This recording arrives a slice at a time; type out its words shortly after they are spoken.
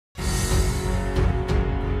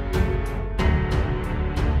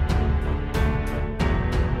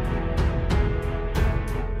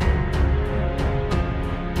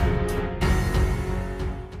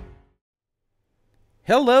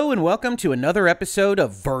Hello and welcome to another episode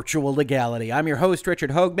of Virtual Legality. I'm your host,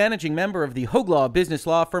 Richard Hogue, managing member of the Hogue Law business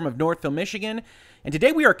law firm of Northville, Michigan. And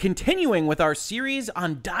today we are continuing with our series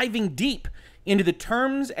on diving deep into the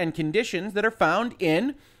terms and conditions that are found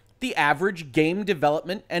in the average game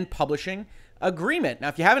development and publishing agreement. Now,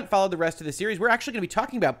 if you haven't followed the rest of the series, we're actually going to be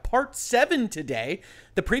talking about Part 7 today.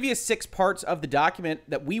 The previous 6 parts of the document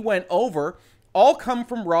that we went over all come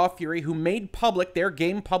from Raw Fury, who made public their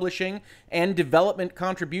game publishing and development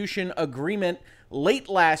contribution agreement late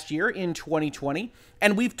last year in 2020.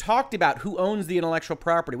 And we've talked about who owns the intellectual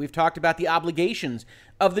property. We've talked about the obligations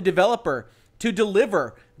of the developer to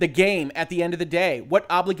deliver the game at the end of the day, what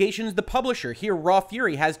obligations the publisher, here Raw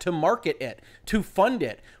Fury, has to market it, to fund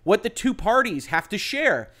it, what the two parties have to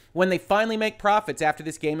share when they finally make profits after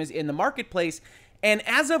this game is in the marketplace. And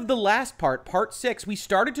as of the last part, Part 6, we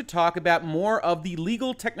started to talk about more of the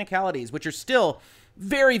legal technicalities, which are still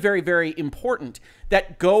very, very, very important,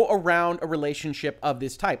 that go around a relationship of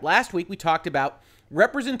this type. Last week, we talked about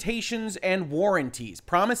representations and warranties,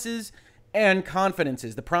 promises and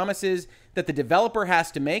confidences, the promises that the developer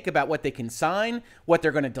has to make about what they can sign, what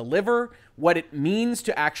they're going to deliver, what it means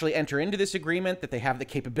to actually enter into this agreement, that they have the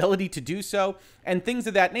capability to do so, and things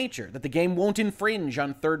of that nature, that the game won't infringe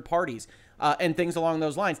on third parties, and things along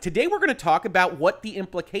those lines. Today, we're going to talk about what the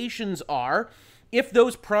implications are if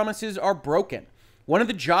those promises are broken. One of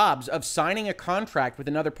the jobs of signing a contract with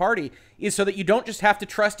another party is so that you don't just have to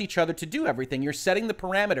trust each other to do everything. You're setting the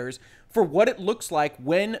parameters for what it looks like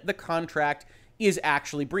when the contract is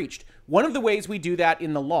actually breached. One of the ways we do that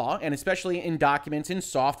in the law, and especially in documents, in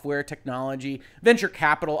software, technology, venture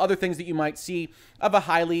capital, other things that you might see of a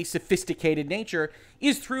highly sophisticated nature,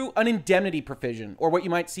 is through an indemnity provision, or what you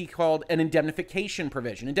might see called an indemnification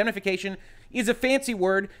provision. Indemnification is a fancy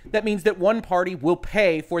word that means that one party will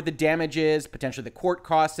pay for the damages, potentially the court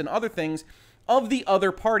costs and other things of the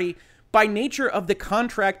other party by nature of the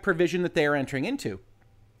contract provision that they are entering into.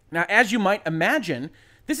 Now, as you might imagine,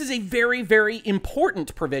 this is a very, very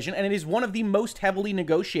important provision, and it is one of the most heavily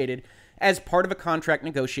negotiated as part of a contract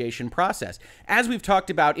negotiation process. As we've talked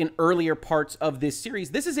about in earlier parts of this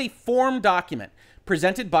series, this is a form document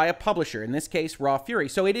presented by a publisher, in this case, Raw Fury.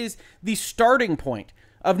 So it is the starting point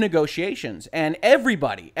of negotiations, and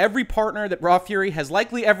everybody, every partner that Raw Fury has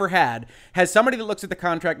likely ever had, has somebody that looks at the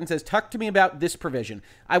contract and says, talk to me about this provision.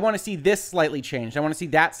 I want to see this slightly changed. I want to see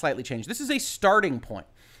that slightly changed. This is a starting point.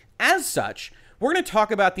 As such, we're going to talk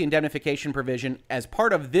about the indemnification provision as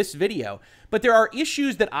part of this video, but there are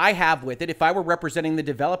issues that I have with it if I were representing the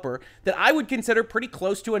developer that I would consider pretty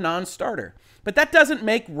close to a non-starter. But that doesn't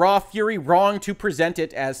make Raw Fury wrong to present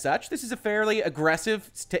it as such. This is a fairly aggressive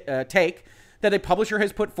take that a publisher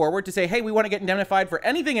has put forward to say, hey, we want to get indemnified for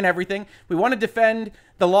anything and everything. We want to defend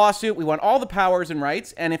the lawsuit. We want all the powers and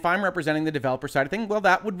rights. And if I'm representing the developer side of things, well,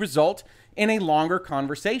 that would result in a longer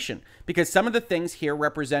conversation, because some of the things here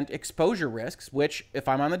represent exposure risks, which if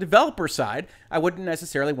I'm on the developer side, I wouldn't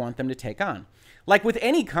necessarily want them to take on. Like with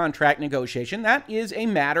any contract negotiation, that is a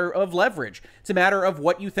matter of leverage. It's a matter of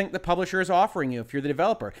what you think the publisher is offering you if you're the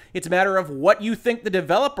developer. It's a matter of what you think the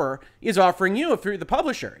developer is offering you if you're the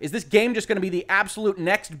publisher. Is this game just going to be the absolute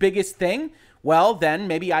next biggest thing? Well, then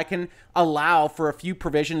maybe I can allow for a few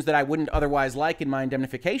provisions that I wouldn't otherwise like in my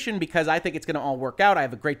indemnification because I think it's going to all work out. I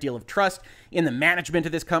have a great deal of trust in the management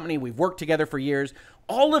of this company. We've worked together for years.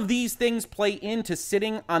 All of these things play into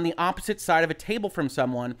sitting on the opposite side of a table from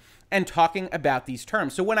someone and talking about these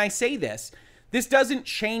terms. So when I say this, this doesn't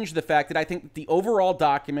change the fact that I think that the overall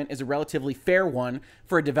document is a relatively fair one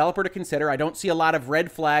for a developer to consider. I don't see a lot of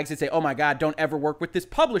red flags that say, oh my God, don't ever work with this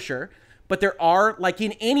publisher. But there are, like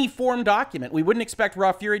in any form document, we wouldn't expect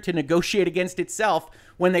Raw Fury to negotiate against itself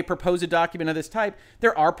when they propose a document of this type.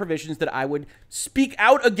 There are provisions that I would speak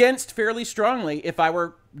out against fairly strongly if I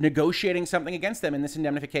were negotiating something against them, and this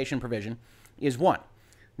indemnification provision is one.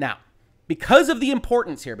 Now, because of the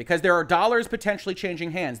importance here, because there are dollars potentially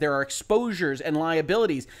changing hands, there are exposures and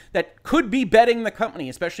liabilities that could be betting the company,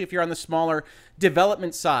 especially if you're on the smaller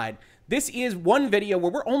development side. This is one video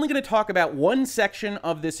where we're only going to talk about one section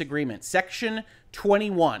of this agreement, Section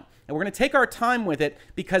 21. And we're going to take our time with it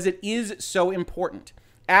because it is so important.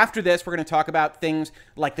 After this, we're going to talk about things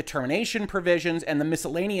like the termination provisions and the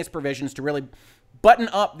miscellaneous provisions to really button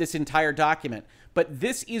up this entire document. But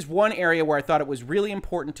this is one area where I thought it was really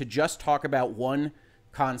important to just talk about one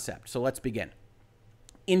concept. So let's begin.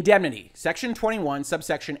 Indemnity, Section 21,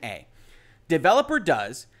 subsection A. Developer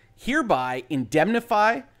does hereby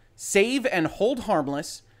indemnify, save and hold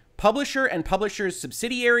harmless publisher and publisher's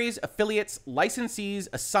subsidiaries, affiliates, licensees,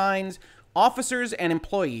 assigns, officers, and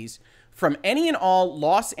employees from any and all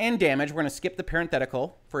loss and damage, we're going to skip the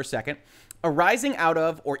parenthetical for a second, arising out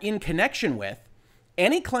of or in connection with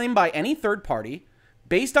any claim by any third party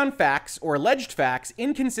based on facts or alleged facts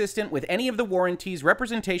inconsistent with any of the warranties,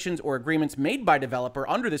 representations, or agreements made by developer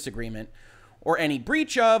under this agreement, or any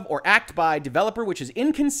breach of or act by developer which is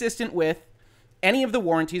inconsistent with any of the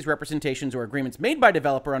warranties, representations, or agreements made by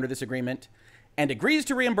developer under this agreement, and agrees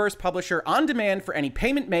to reimburse publisher on demand for any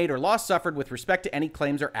payment made or loss suffered with respect to any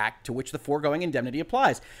claims or act to which the foregoing indemnity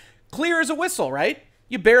applies. Clear as a whistle, right?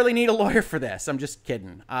 You barely need a lawyer for this. I'm just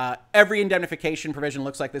kidding. Every indemnification provision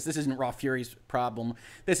looks like this. This isn't Raw Fury's problem.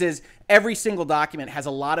 This is every single document has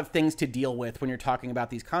a lot of things to deal with when you're talking about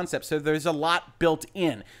these concepts. So there's a lot built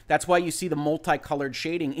in. That's why you see the multicolored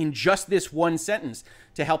shading in just this one sentence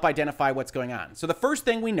to help identify what's going on. So the first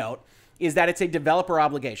thing we note is that it's a developer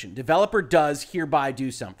obligation. Developer does hereby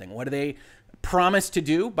do something. What do they promise to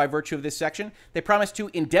do by virtue of this section? They promise to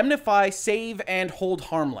indemnify, save, and hold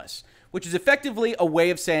harmless, which is effectively a way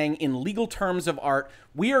of saying, in legal terms of art,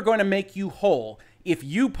 we are going to make you whole if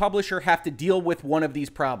you, publisher, have to deal with one of these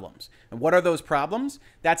problems. And what are those problems?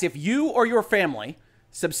 That's if you or your family,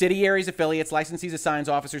 subsidiaries, affiliates, licensees, assigns,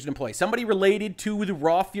 officers, and employees, somebody related to the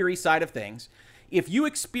Raw Fury side of things, if you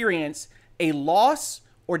experience a loss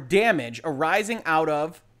or damage arising out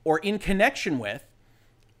of or in connection with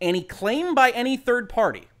any claim by any third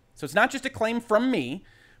party, so it's not just a claim from me,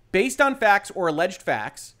 based on facts or alleged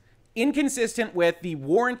facts, inconsistent with the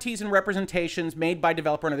warranties and representations made by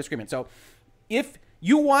developer under this agreement. So if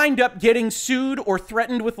you wind up getting sued or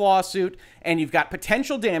threatened with lawsuit and you've got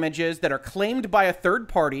potential damages that are claimed by a third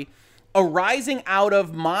party arising out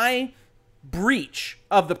of my breach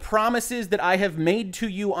of the promises that I have made to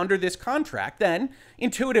you under this contract, then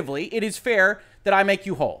intuitively it is fair that I make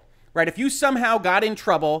you whole. Right? If you somehow got in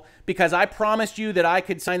trouble because I promised you that I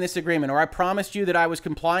could sign this agreement, or I promised you that I was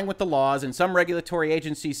complying with the laws, and some regulatory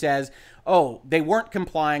agency says, oh, they weren't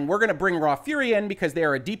complying, we're going to bring Raw Fury in because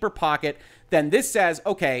they're a deeper pocket, then this says,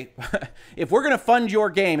 okay, if we're going to fund your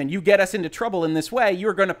game and you get us into trouble in this way,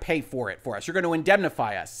 you're going to pay for it for us. You're going to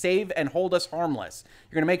indemnify us, save and hold us harmless.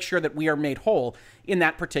 You're going to make sure that we are made whole in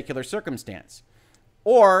that particular circumstance.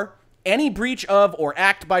 Or any breach of or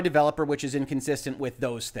act by developer which is inconsistent with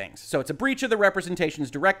those things. So it's a breach of the representations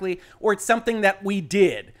directly, or it's something that we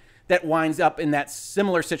did that winds up in that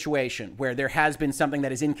similar situation where there has been something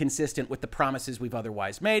that is inconsistent with the promises we've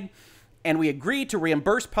otherwise made, and we agree to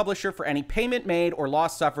reimburse publisher for any payment made or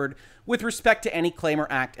loss suffered with respect to any claim or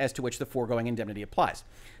act as to which the foregoing indemnity applies.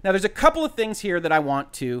 Now, there's a couple of things here that I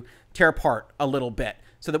want to tear apart a little bit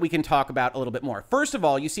so that we can talk about a little bit more. First of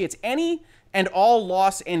all, you see it's any and all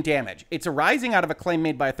loss and damage. It's arising out of a claim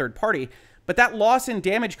made by a third party, but that loss and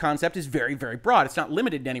damage concept is very, very broad. It's not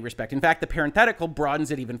limited in any respect. In fact, the parenthetical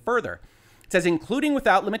broadens it even further. It says, including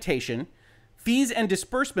without limitation, fees and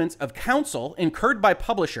disbursements of counsel incurred by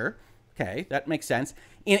publisher, okay, that makes sense,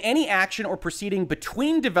 in any action or proceeding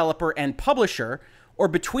between developer and publisher, or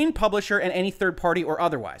between publisher and any third party or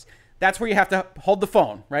otherwise. That's where you have to hold the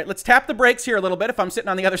phone, right? Let's tap the brakes here a little bit if I'm sitting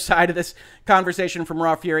on the other side of this conversation from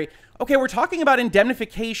Raw Fury. Okay, we're talking about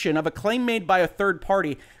indemnification of a claim made by a third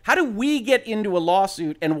party. How do we get into a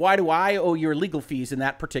lawsuit, and why do I owe your legal fees in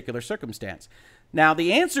that particular circumstance? Now,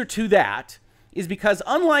 the answer to that is because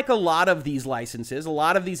unlike a lot of these licenses, a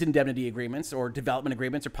lot of these indemnity agreements or development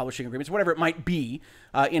agreements or publishing agreements, whatever it might be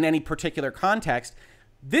in any particular context,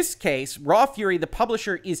 this case, Raw Fury, the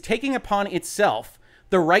publisher, is taking upon itself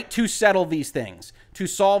the right to settle these things, to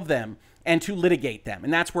solve them, and to litigate them.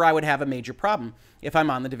 And that's where I would have a major problem if I'm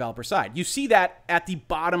on the developer side. You see that at the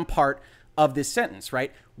bottom part of this sentence,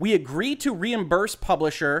 right? We agree to reimburse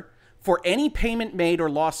publisher for any payment made or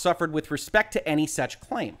loss suffered with respect to any such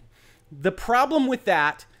claim. The problem with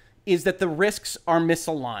that is that the risks are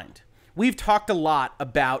misaligned. We've talked a lot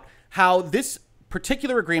about how this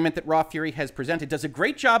particular agreement that Raw Fury has presented does a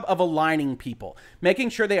great job of aligning people, making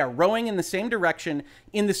sure they are rowing in the same direction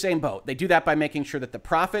in the same boat. They do that by making sure that the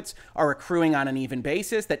profits are accruing on an even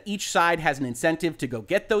basis, that each side has an incentive to go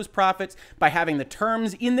get those profits, by having the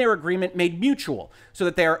terms in their agreement made mutual so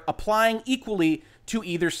that they're applying equally to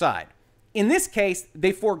either side. In this case,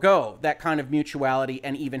 they forego that kind of mutuality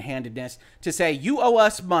and even-handedness to say, you owe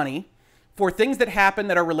us money for things that happen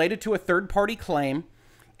that are related to a third-party claim,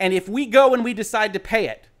 and if we go and we decide to pay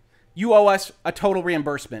it, you owe us a total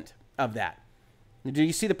reimbursement of that. Do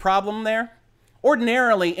you see the problem there?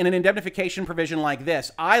 Ordinarily, in an indemnification provision like this,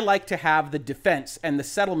 I like to have the defense and the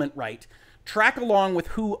settlement right track along with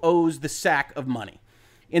who owes the sack of money.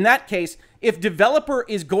 In that case, if developer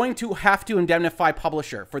is going to have to indemnify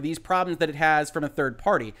publisher for these problems that it has from a third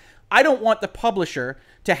party, I don't want the publisher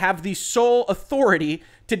to have the sole authority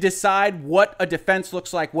to decide what a defense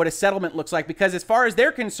looks like, what a settlement looks like, because as far as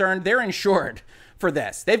they're concerned, they're insured for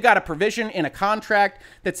this. They've got a provision in a contract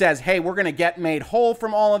that says, hey, we're going to get made whole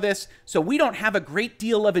from all of this, so we don't have a great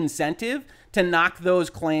deal of incentive to knock those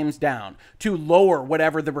claims down, to lower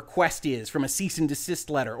whatever the request is from a cease and desist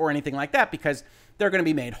letter or anything like that, because they're going to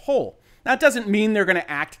be made whole. Now, it doesn't mean they're going to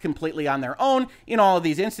act completely on their own. In all of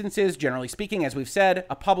these instances, generally speaking, as we've said,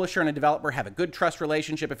 a publisher and a developer have a good trust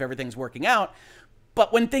relationship if everything's working out.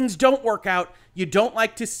 But when things don't work out, you don't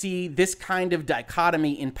like to see this kind of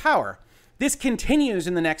dichotomy in power. This continues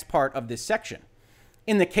in the next part of this section.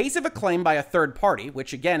 In the case of a claim by a third party,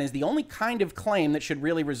 which again is the only kind of claim that should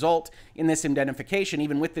really result in this indemnification,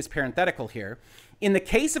 even with this parenthetical here, in the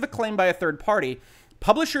case of a claim by a third party,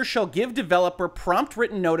 publisher shall give developer prompt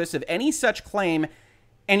written notice of any such claim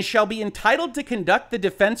and shall be entitled to conduct the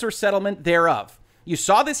defense or settlement thereof. You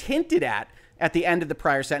saw this hinted at the end of the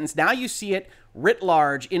prior sentence. Now you see it writ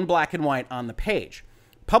large in black and white on the page.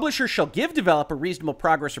 Publisher shall give developer reasonable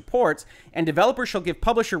progress reports, and developer shall give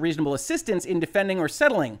publisher reasonable assistance in defending or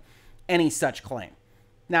settling any such claim.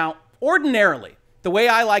 Now, ordinarily, the way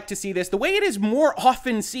I like to see this, the way it is more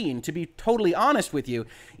often seen, to be totally honest with you,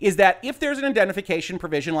 is that if there's an indemnification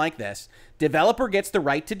provision like this, developer gets the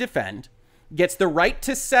right to defend, gets the right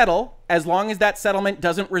to settle as long as that settlement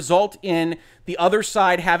doesn't result in the other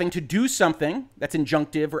side having to do something that's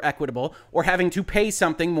injunctive or equitable, or having to pay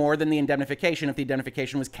something more than the indemnification if the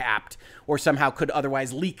indemnification was capped or somehow could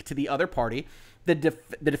otherwise leak to the other party. The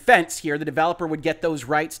defense here, the developer would get those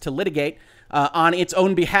rights to litigate on its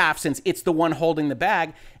own behalf since it's the one holding the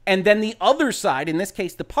bag. And then the other side, in this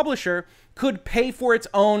case the publisher, could pay for its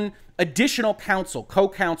own additional counsel,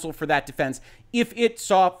 co-counsel for that defense if it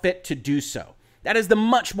saw fit to do so. That is the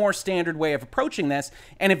much more standard way of approaching this.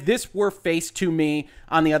 And if this were faced to me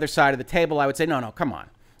on the other side of the table, I would say, no, come on.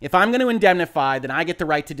 If I'm going to indemnify, then I get the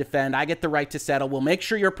right to defend. I get the right to settle. We'll make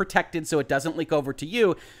sure you're protected so it doesn't leak over to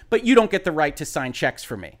you, but you don't get the right to sign checks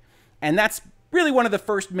for me. And that's really one of the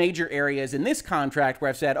first major areas in this contract where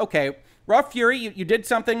I've said, okay, Raw Fury, you did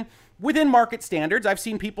something within market standards. I've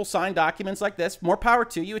seen people sign documents like this. More power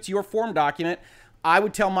to you. It's your form document. I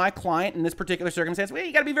would tell my client in this particular circumstance, well,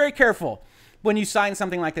 you got to be very careful when you sign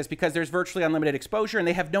something like this because there's virtually unlimited exposure and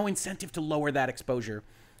they have no incentive to lower that exposure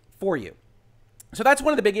for you. So that's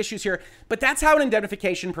one of the big issues here, but that's how an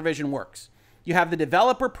indemnification provision works. You have the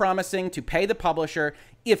developer promising to pay the publisher.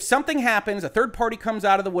 If something happens, a third party comes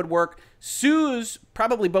out of the woodwork, sues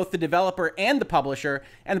probably both the developer and the publisher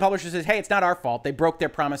says, hey, it's not our fault. They broke their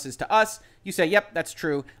promises to us. You say, yep, that's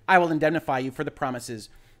true. I will indemnify you for the promises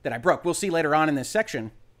that I broke. We'll see later on in this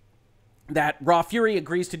section that Raw Fury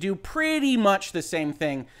agrees to do pretty much the same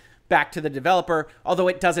thing back to the developer, although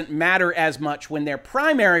it doesn't matter as much when their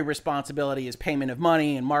primary responsibility is payment of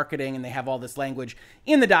money and marketing, and they have all this language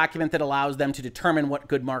in the document that allows them to determine what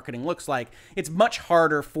good marketing looks like. It's much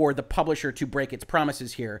harder for the publisher to break its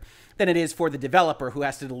promises here than it is for the developer who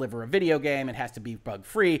has to deliver a video game. It has to be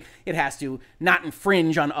bug-free. It has to not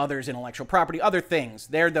infringe on others' intellectual property, other things.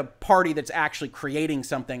 They're the party that's actually creating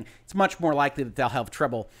something. It's much more likely that they'll have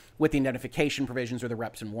trouble with the indemnification provisions or the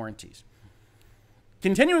reps and warranties.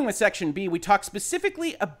 Continuing with Section B, we talk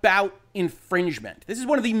specifically about infringement. This is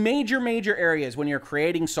one of the major areas when you're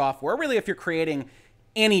creating software, really if you're creating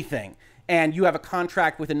anything, and you have a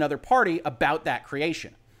contract with another party about that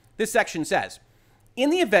creation. This section says, in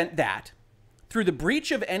the event that, through the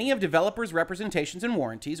breach of any of developer's representations and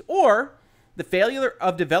warranties, or the failure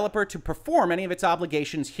of developer to perform any of its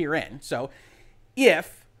obligations herein, so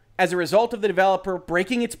if, as a result of the developer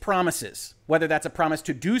breaking its promises, whether that's a promise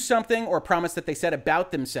to do something or a promise that they said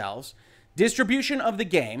about themselves, distribution of the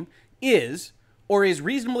game is or is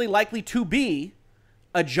reasonably likely to be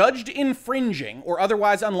adjudged infringing or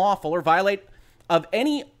otherwise unlawful or violate of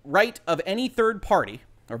any right of any third party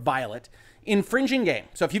or violate infringing game.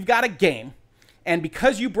 So if you've got a game and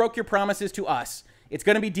because you broke your promises to us, it's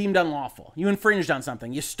going to be deemed unlawful. You infringed on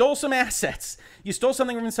something. You stole some assets. You stole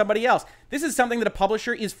something from somebody else. This is something that a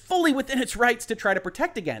publisher is fully within its rights to try to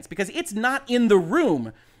protect against because it's not in the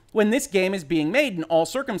room when this game is being made in all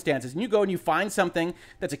circumstances. And you go and you find something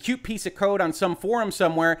that's a cute piece of code on some forum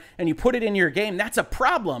somewhere and you put it in your game. That's a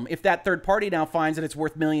problem if that third party now finds that it's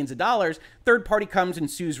worth millions of dollars. Third party comes and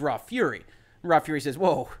sues Raw Fury. Raw Fury says,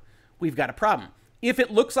 whoa, we've got a problem. If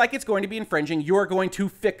it looks like it's going to be infringing, you're going to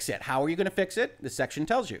fix it. How are you going to fix it? This section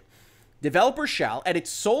tells you. Developer shall, at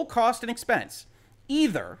its sole cost and expense,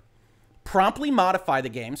 either promptly modify the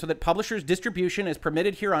game so that publisher's distribution as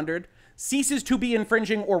permitted hereunder ceases to be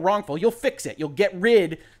infringing or wrongful. You'll fix it. You'll get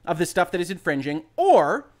rid of the stuff that is infringing,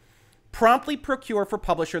 or promptly procure for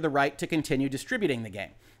publisher the right to continue distributing the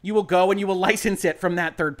game. you will go and you will license it from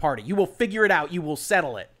that third party. You will figure it out. You will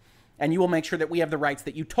settle it. And you will make sure that we have the rights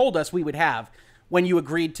that you told us we would have when you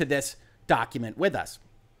agreed to this document with us.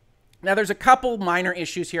 Now, there's a couple minor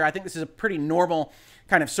issues here. I think this is a pretty normal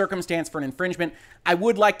kind of circumstance for an infringement. I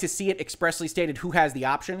would like to see it expressly stated who has the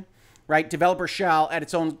option, right? Developer shall, at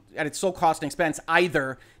its sole cost and expense,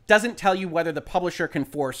 either doesn't tell you whether the publisher can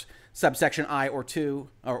force subsection I or 2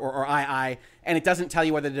 or II, and it doesn't tell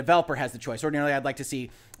you whether the developer has the choice. Ordinarily, I'd like to see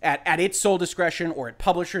at its sole discretion or at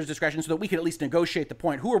publisher's discretion so that we can at least negotiate the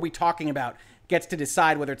point. Who are we talking about gets to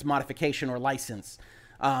decide whether it's modification or license.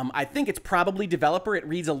 I think it's probably developer. It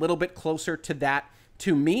reads a little bit closer to that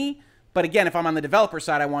to me. But again, if I'm on the developer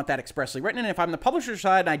side, I want that expressly written. And if I'm the publisher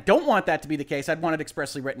side and I don't want that to be the case, I'd want it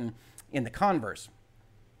expressly written in the converse.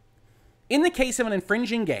 In the case of an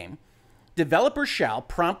infringing game, developer shall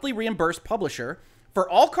promptly reimburse publisher for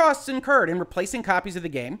all costs incurred in replacing copies of the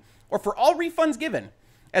game or for all refunds given,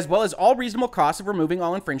 as well as all reasonable costs of removing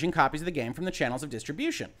all infringing copies of the game from the channels of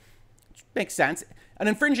distribution. Which makes sense. An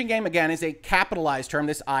infringing game, again, is a capitalized term.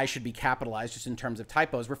 This I should be capitalized just in terms of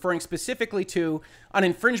typos, referring specifically to an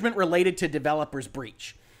infringement related to developer's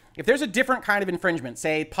breach. If there's a different kind of infringement,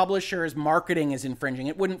 say publisher's marketing is infringing,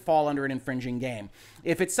 it wouldn't fall under an infringing game.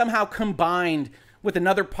 If it's somehow combined with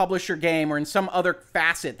another publisher game or in some other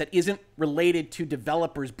facet that isn't related to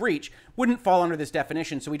developer's breach, wouldn't fall under this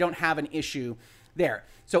definition, so we don't have an issue there.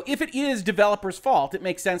 So if it is developer's fault, it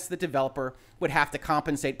makes sense that developer would have to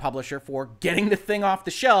compensate publisher for getting the thing off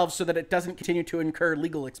the shelves so that it doesn't continue to incur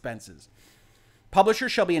legal expenses. Publisher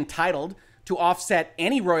shall be entitled to offset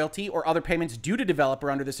any royalty or other payments due to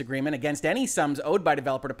developer under this agreement against any sums owed by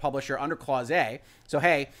developer to publisher under Clause A. So,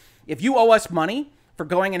 hey, if you owe us money for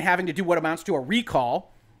going and having to do what amounts to a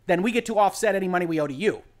recall, then we get to offset any money we owe to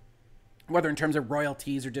you, whether in terms of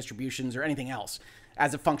royalties or distributions or anything else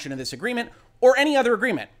as a function of this agreement or any other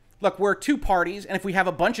agreement. Look, we're two parties, and if we have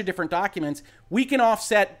a bunch of different documents, we can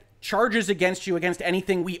offset charges against you against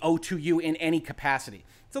anything we owe to you in any capacity.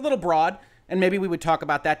 It's a little broad, and maybe we would talk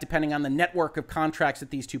about that depending on the network of contracts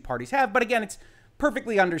that these two parties have. But again, it's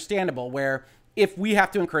perfectly understandable where if we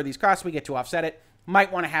have to incur these costs, we get to offset it.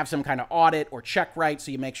 Might want to have some kind of audit or check right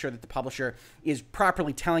so you make sure that the publisher is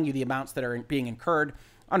properly telling you the amounts that are being incurred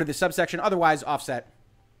under the subsection. Otherwise, offset.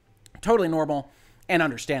 Totally normal and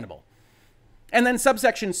understandable. And then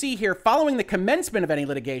subsection C here, following the commencement of any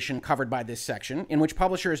litigation covered by this section, in which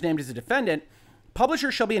publisher is named as a defendant, publisher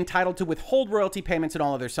shall be entitled to withhold royalty payments and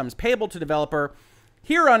all other sums payable to developer,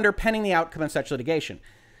 hereunder pending the outcome of such litigation.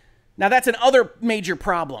 Now, that's another major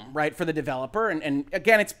problem, right, for the developer. And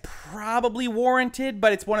again, it's probably warranted,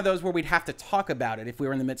 but it's one of those where we'd have to talk about it if we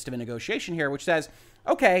were in the midst of a negotiation here, which says,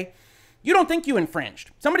 okay, you don't think you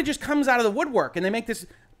infringed. Somebody just comes out of the woodwork and they make this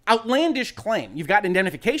outlandish claim. You've got an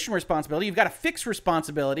indemnification responsibility, you've got a fixed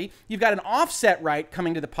responsibility, you've got an offset right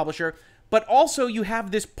coming to the publisher, but also you have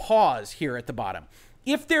this pause here at the bottom.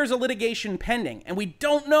 If there's a litigation pending and we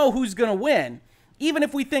don't know who's going to win, even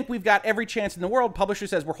if we think we've got every chance in the world, publisher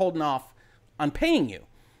says we're holding off on paying you.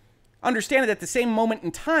 Understand that at the same moment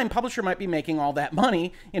in time, publisher might be making all that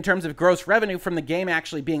money in terms of gross revenue from the game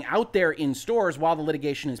actually being out there in stores while the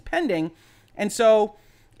litigation is pending. And so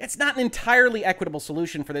it's not an entirely equitable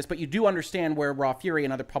solution for this, but you do understand where Raw Fury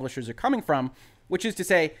and other publishers are coming from, which is to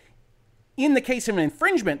say, in the case of an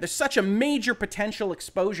infringement, there's such a major potential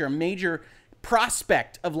exposure, a major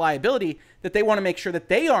prospect of liability that they want to make sure that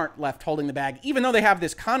they aren't left holding the bag. Even though they have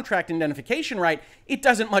this contract indemnification right, it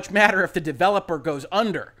doesn't much matter if the developer goes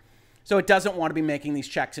under. So it doesn't want to be making these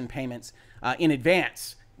checks and payments in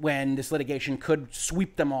advance when this litigation could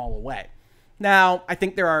sweep them all away. Now, I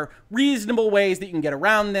think there are reasonable ways that you can get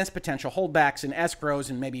around this, potential holdbacks and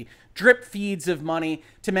escrows and maybe drip feeds of money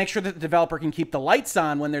to make sure that the developer can keep the lights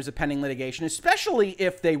on when there's a pending litigation, especially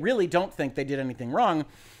if they really don't think they did anything wrong.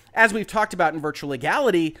 As we've talked about in virtual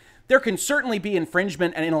legality, there can certainly be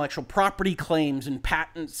infringement and intellectual property claims and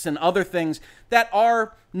patents and other things that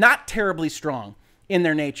are not terribly strong in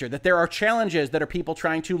their nature, that there are challenges that are people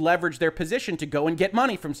trying to leverage their position to go and get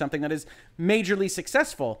money from something that is majorly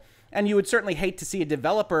successful. And you would certainly hate to see a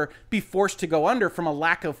developer be forced to go under from a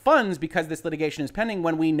lack of funds because this litigation is pending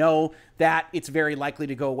when we know that it's very likely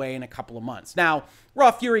to go away in a couple of months. Now,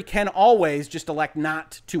 Raw Fury can always just elect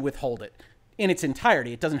not to withhold it in its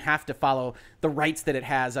entirety. It doesn't have to follow the rights that it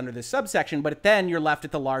has under this subsection, but then you're left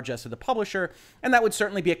at the largesse of the publisher, and that would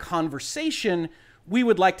certainly be a conversation we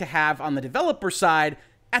would like to have on the developer side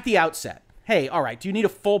at the outset. Hey, all right, do you need a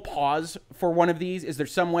full pause for one of these? Is there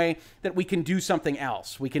some way that we can do something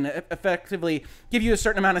else? We can effectively give you a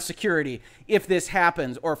certain amount of security if this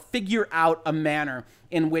happens, or figure out a manner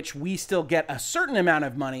in which we still get a certain amount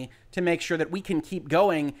of money to make sure that we can keep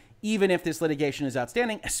going even if this litigation is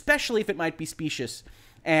outstanding, especially if it might be specious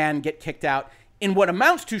and get kicked out in what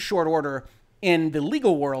amounts to short order in the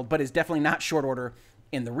legal world, but is definitely not short order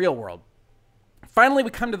in the real world. Finally, we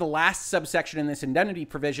come to the last subsection in this indemnity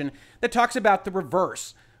provision that talks about the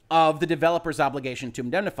reverse of the developer's obligation to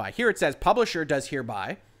indemnify. Here it says, publisher does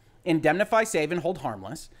hereby indemnify, save, and hold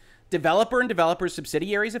harmless developer and developer's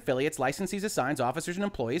subsidiaries, affiliates, licensees, assigns, officers, and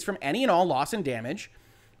employees from any and all loss and damage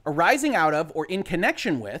arising out of or in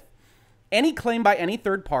connection with any claim by any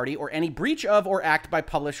third party or any breach of or act by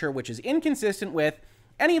publisher which is inconsistent with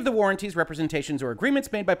any of the warranties, representations, or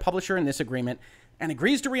agreements made by publisher in this agreement, and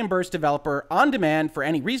agrees to reimburse developer on demand for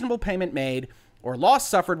any reasonable payment made or loss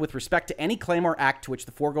suffered with respect to any claim or act to which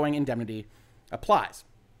the foregoing indemnity applies.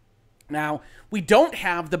 Now, we don't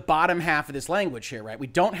have the bottom half of this language here, right? We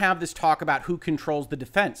don't have this talk about who controls the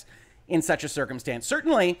defense in such a circumstance.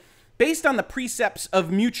 Certainly, based on the precepts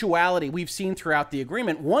of mutuality we've seen throughout the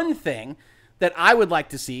agreement, one thing that I would like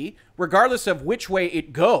to see, regardless of which way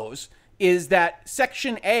it goes, is that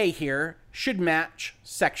Section A here should match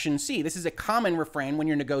Section C. This is a common refrain when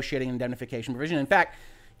you're negotiating indemnification provision. In fact,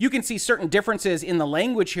 you can see certain differences in the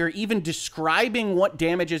language here, even describing what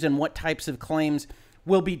damages and what types of claims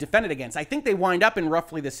will be defended against. I think they wind up in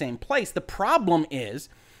roughly the same place. The problem is,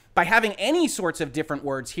 by having any sorts of different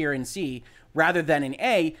words here in C rather than in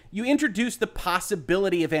A, you introduce the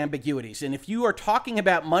possibility of ambiguities. And if you are talking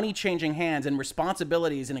about money changing hands and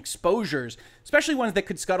responsibilities and exposures, especially ones that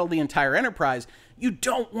could scuttle the entire enterprise, you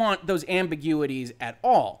don't want those ambiguities at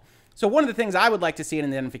all. So one of the things I would like to see in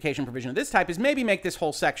an indemnification provision of this type is maybe make this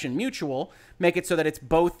whole section mutual, make it so that it's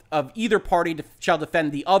both of either party shall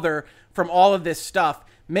defend the other from all of this stuff,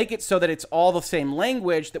 make it so that it's all the same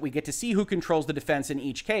language, that we get to see who controls the defense in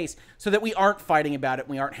each case, so that we aren't fighting about it,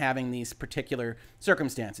 we aren't having these particular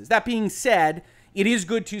circumstances. That being said, it is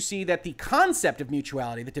good to see that the concept of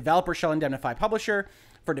mutuality, that developer shall indemnify publisher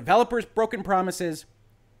for developer's broken promises,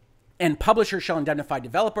 and publisher shall indemnify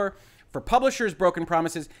developer for publishers' broken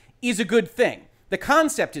promises, is a good thing. The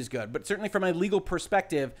concept is good, but certainly from a legal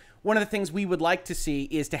perspective, one of the things we would like to see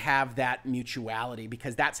is to have that mutuality,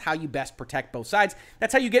 because that's how you best protect both sides.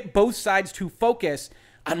 That's how you get both sides to focus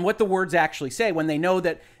on what the words actually say when they know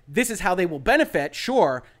that this is how they will benefit.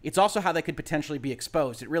 Sure, it's also how they could potentially be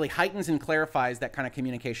exposed. It really heightens and clarifies that kind of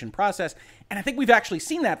communication process, and I think we've actually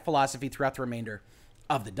seen that philosophy throughout the remainder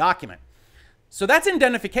of the document. So that's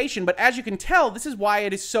indemnification, but as you can tell, this is why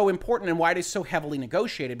it is so important and why it is so heavily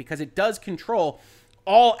negotiated, because it does control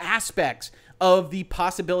all aspects of the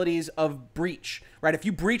possibilities of breach, right? If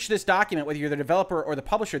you breach this document, whether you're the developer or the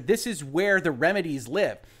publisher, this is where the remedies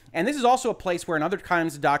live. And this is also a place where in other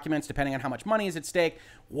kinds of documents, depending on how much money is at stake,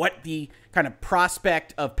 what the kind of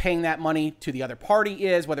prospect of paying that money to the other party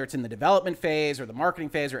is, whether it's in the development phase or the marketing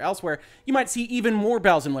phase or elsewhere, you might see even more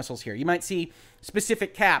bells and whistles here. You might see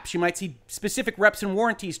specific caps. You might see specific reps and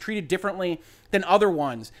warranties treated differently than other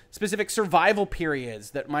ones, specific survival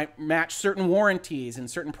periods that might match certain warranties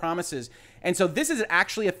and certain promises. And so this is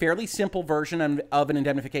actually a fairly simple version of an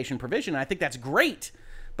indemnification provision. I think that's great,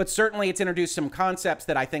 but certainly it's introduced some concepts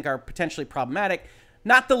that I think are potentially problematic,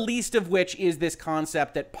 not the least of which is this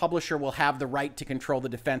concept that publisher will have the right to control the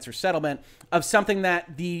defense or settlement of something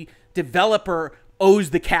that the developer owes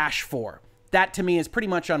the cash for. That, to me, is pretty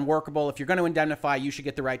much unworkable. If you're going to indemnify, you should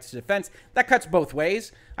get the right to defense. That cuts both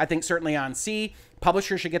ways. I think certainly on C,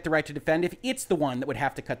 publisher should get the right to defend if it's the one that would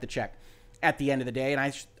have to cut the check at the end of the day. And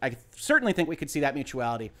I certainly think we could see that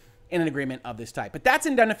mutuality in an agreement of this type. But that's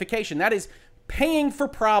indemnification. That is paying for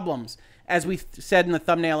problems, as we said in the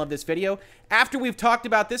thumbnail of this video. After we've talked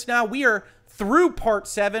about this now, we are through part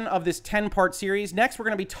 7 of this 10-part series. Next, we're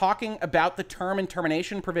going to be talking about the term and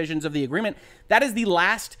termination provisions of the agreement. That is the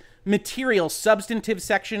last material, substantive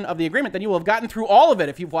section of the agreement. Then you will have gotten through all of it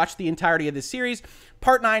if you've watched the entirety of this series.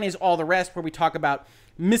 Part 9 is all the rest, where we talk about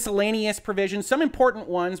miscellaneous provisions, some important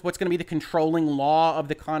ones, what's going to be the controlling law of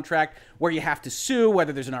the contract, where you have to sue,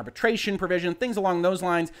 whether there's an arbitration provision, things along those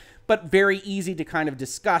lines, but very easy to kind of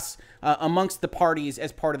discuss amongst the parties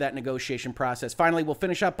as part of that negotiation process. Finally, we'll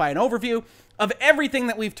finish up by an overview of everything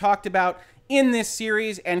that we've talked about in this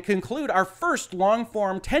series and conclude our first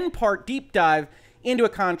long-form 10-part deep dive into a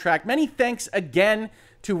contract. Many thanks again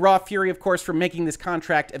to Raw Fury, of course, for making this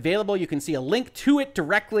contract available. You can see a link to it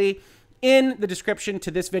directly in the description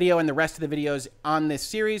to this video and the rest of the videos on this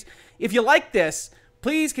series. If you like this,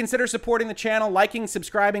 please consider supporting the channel, liking,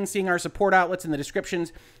 subscribing, seeing our support outlets in the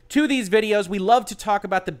descriptions to these videos. We love to talk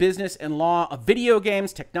about the business and law of video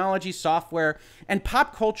games, technology, software, and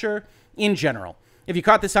pop culture in general. If you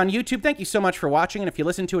caught this on YouTube, thank you so much for watching. And if you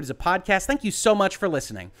listen to it as a podcast, thank you so much for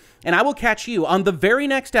listening. And I will catch you on the very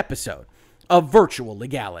next episode of Virtual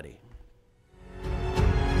Legality.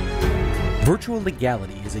 Virtual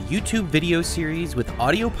Legality is a YouTube video series with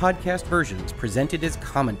audio podcast versions presented as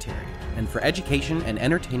commentary and for education and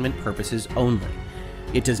entertainment purposes only.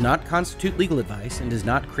 It does not constitute legal advice and does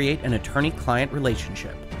not create an attorney-client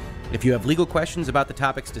relationship. If you have legal questions about the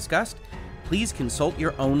topics discussed, please consult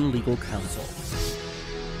your own legal counsel.